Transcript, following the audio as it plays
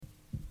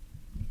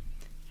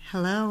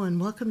Hello and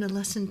welcome to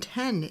Lesson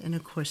 10 in A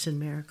Course in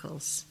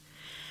Miracles.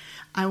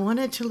 I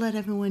wanted to let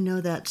everyone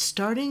know that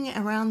starting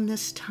around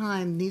this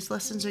time, these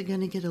lessons are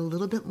going to get a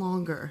little bit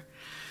longer.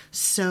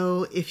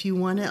 So if you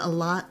want to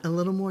allot a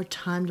little more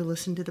time to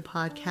listen to the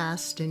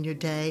podcast in your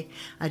day,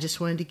 I just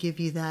wanted to give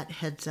you that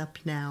heads up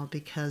now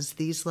because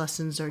these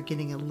lessons are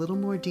getting a little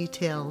more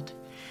detailed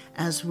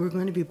as we're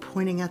going to be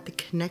pointing out the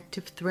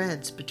connective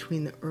threads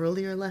between the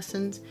earlier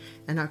lessons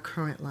and our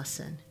current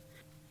lesson.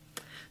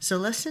 So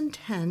lesson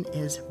 10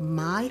 is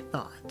my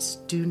thoughts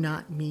do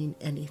not mean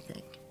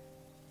anything.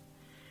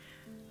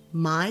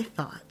 My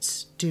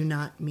thoughts do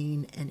not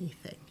mean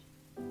anything.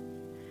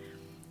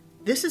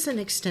 This is an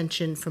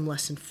extension from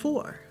lesson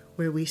 4,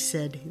 where we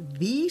said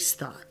these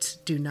thoughts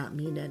do not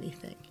mean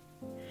anything.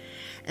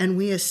 And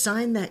we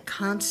assigned that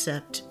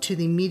concept to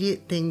the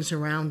immediate things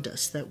around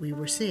us that we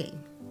were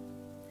seeing.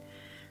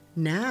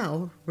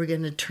 Now we're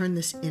going to turn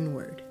this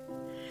inward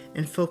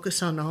and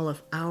focus on all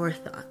of our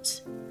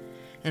thoughts.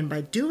 And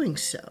by doing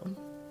so,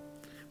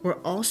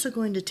 we're also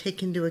going to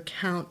take into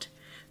account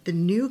the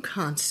new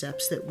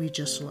concepts that we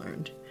just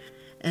learned.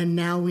 And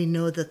now we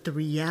know that the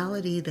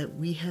reality that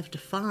we have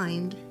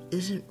defined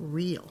isn't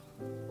real.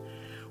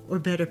 Or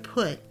better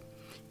put,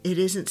 it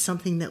isn't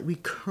something that we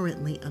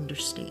currently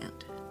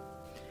understand.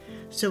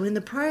 So in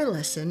the prior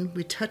lesson,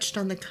 we touched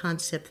on the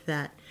concept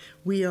that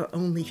we are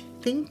only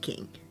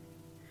thinking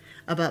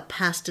about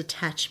past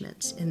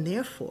attachments, and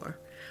therefore,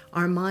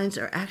 our minds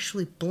are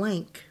actually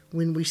blank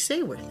when we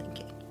say we're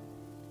thinking.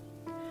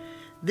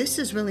 This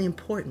is really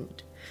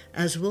important,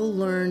 as we'll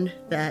learn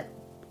that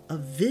a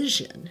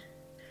vision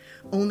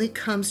only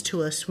comes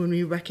to us when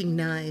we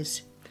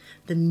recognize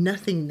the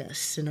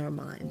nothingness in our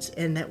minds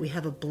and that we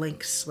have a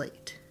blank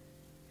slate.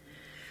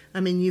 I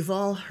mean, you've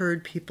all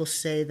heard people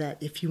say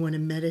that if you want to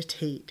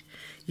meditate,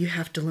 you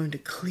have to learn to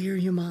clear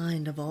your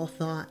mind of all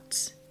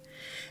thoughts.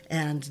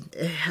 And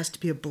it has to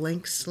be a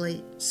blank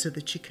slate so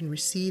that you can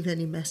receive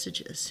any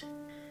messages.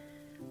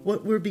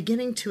 What we're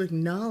beginning to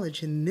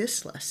acknowledge in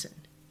this lesson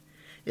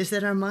is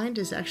that our mind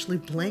is actually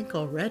blank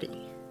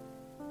already.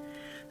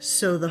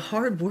 So the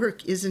hard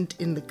work isn't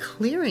in the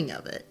clearing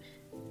of it,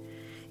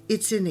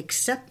 it's in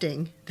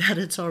accepting that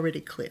it's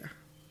already clear.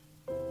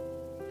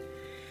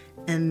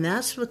 And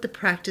that's what the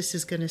practice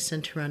is going to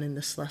center on in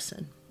this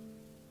lesson.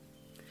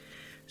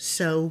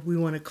 So we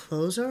want to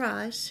close our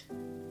eyes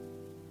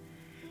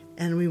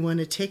and we want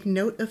to take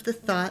note of the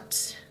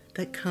thoughts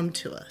that come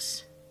to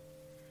us.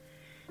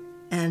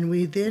 And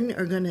we then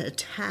are going to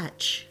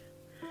attach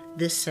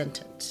this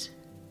sentence.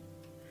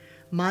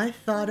 My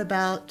thought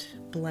about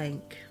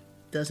blank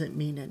doesn't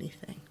mean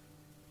anything.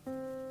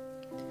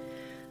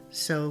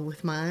 So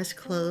with my eyes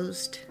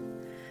closed,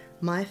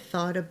 my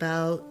thought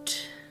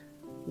about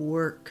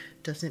work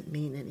doesn't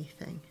mean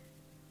anything.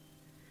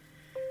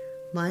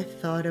 My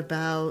thought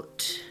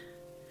about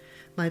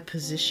my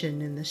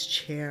position in this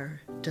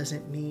chair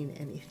doesn't mean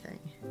anything.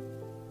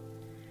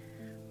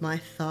 My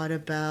thought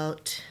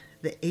about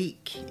the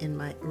ache in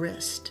my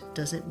wrist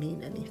doesn't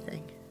mean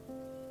anything.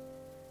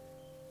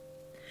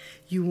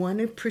 You want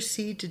to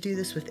proceed to do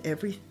this with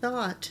every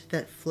thought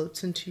that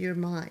floats into your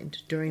mind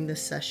during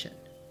this session.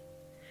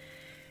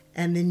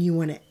 And then you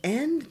want to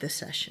end the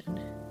session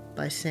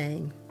by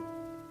saying,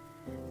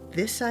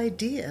 this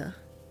idea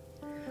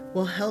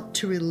will help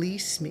to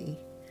release me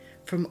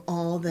from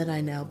all that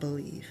I now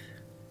believe.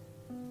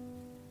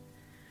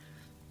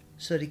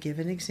 So to give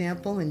an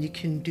example, and you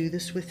can do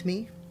this with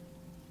me,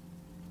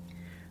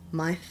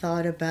 my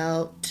thought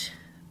about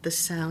the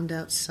sound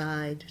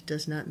outside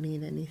does not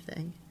mean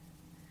anything.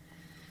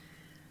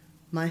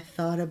 My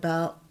thought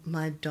about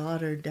my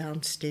daughter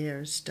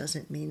downstairs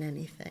doesn't mean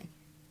anything.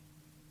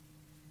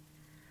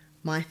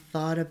 My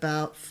thought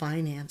about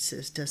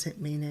finances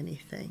doesn't mean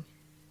anything.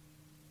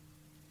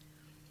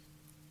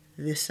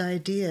 This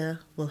idea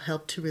will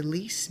help to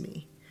release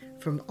me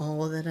from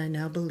all that I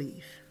now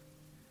believe.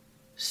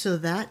 So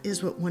that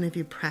is what one of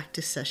your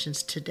practice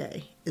sessions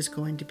today is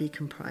going to be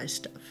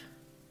comprised of.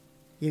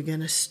 You're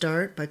going to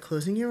start by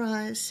closing your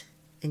eyes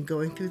and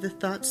going through the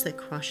thoughts that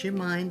cross your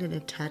mind and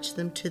attach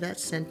them to that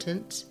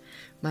sentence.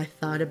 My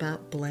thought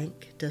about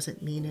blank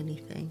doesn't mean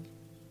anything.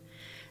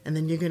 And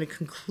then you're going to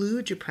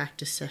conclude your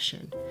practice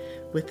session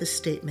with the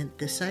statement,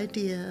 this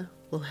idea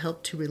will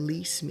help to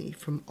release me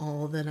from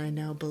all that I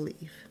now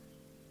believe.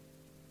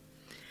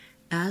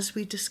 As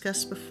we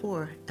discussed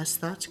before, as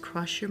thoughts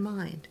cross your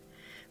mind,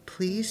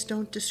 please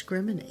don't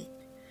discriminate.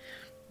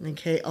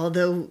 Okay,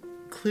 although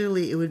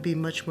clearly it would be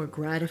much more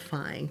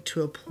gratifying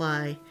to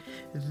apply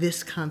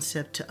this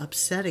concept to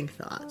upsetting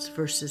thoughts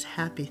versus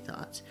happy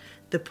thoughts.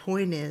 The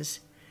point is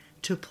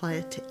to apply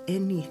it to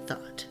any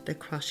thought that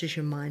crosses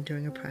your mind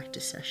during a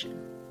practice session.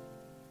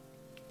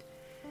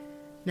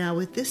 Now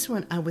with this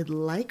one, I would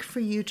like for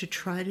you to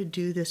try to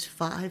do this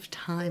 5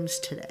 times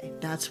today.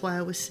 That's why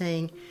I was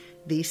saying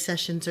these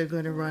sessions are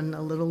going to run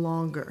a little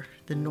longer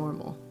than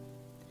normal.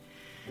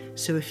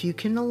 So if you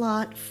can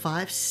allot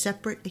 5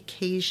 separate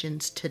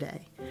occasions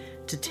today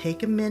to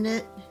take a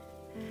minute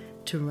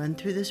to run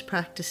through this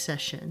practice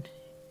session,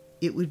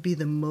 it would be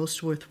the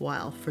most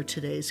worthwhile for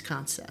today's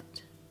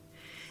concept.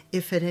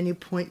 If at any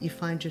point you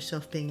find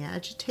yourself being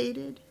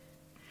agitated,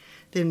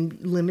 then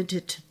limit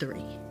it to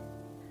 3.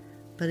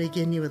 But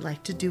again, you would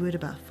like to do it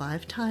about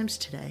 5 times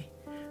today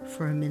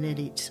for a minute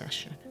each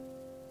session.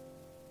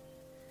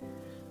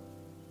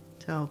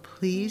 So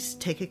please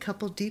take a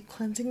couple deep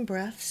cleansing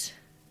breaths.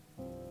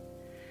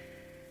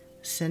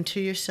 Center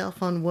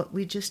yourself on what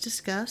we just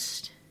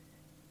discussed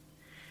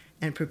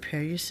and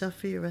prepare yourself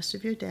for the rest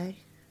of your day.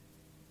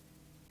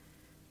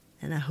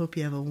 And I hope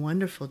you have a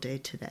wonderful day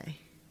today.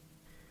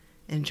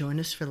 And join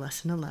us for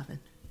Lesson 11.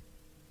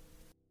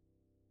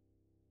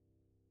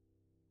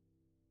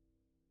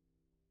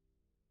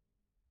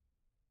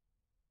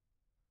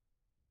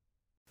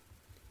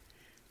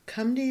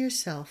 Come to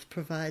Yourself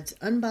provides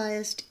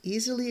unbiased,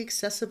 easily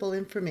accessible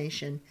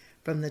information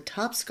from the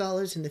top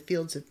scholars in the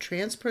fields of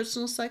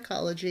transpersonal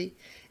psychology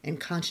and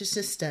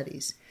consciousness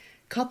studies,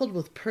 coupled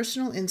with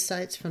personal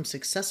insights from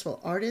successful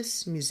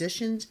artists,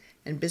 musicians,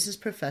 and business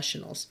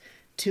professionals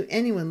to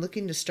anyone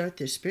looking to start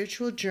their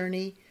spiritual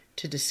journey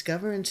to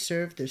discover and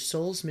serve their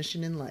soul's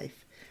mission in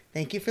life.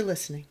 Thank you for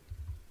listening.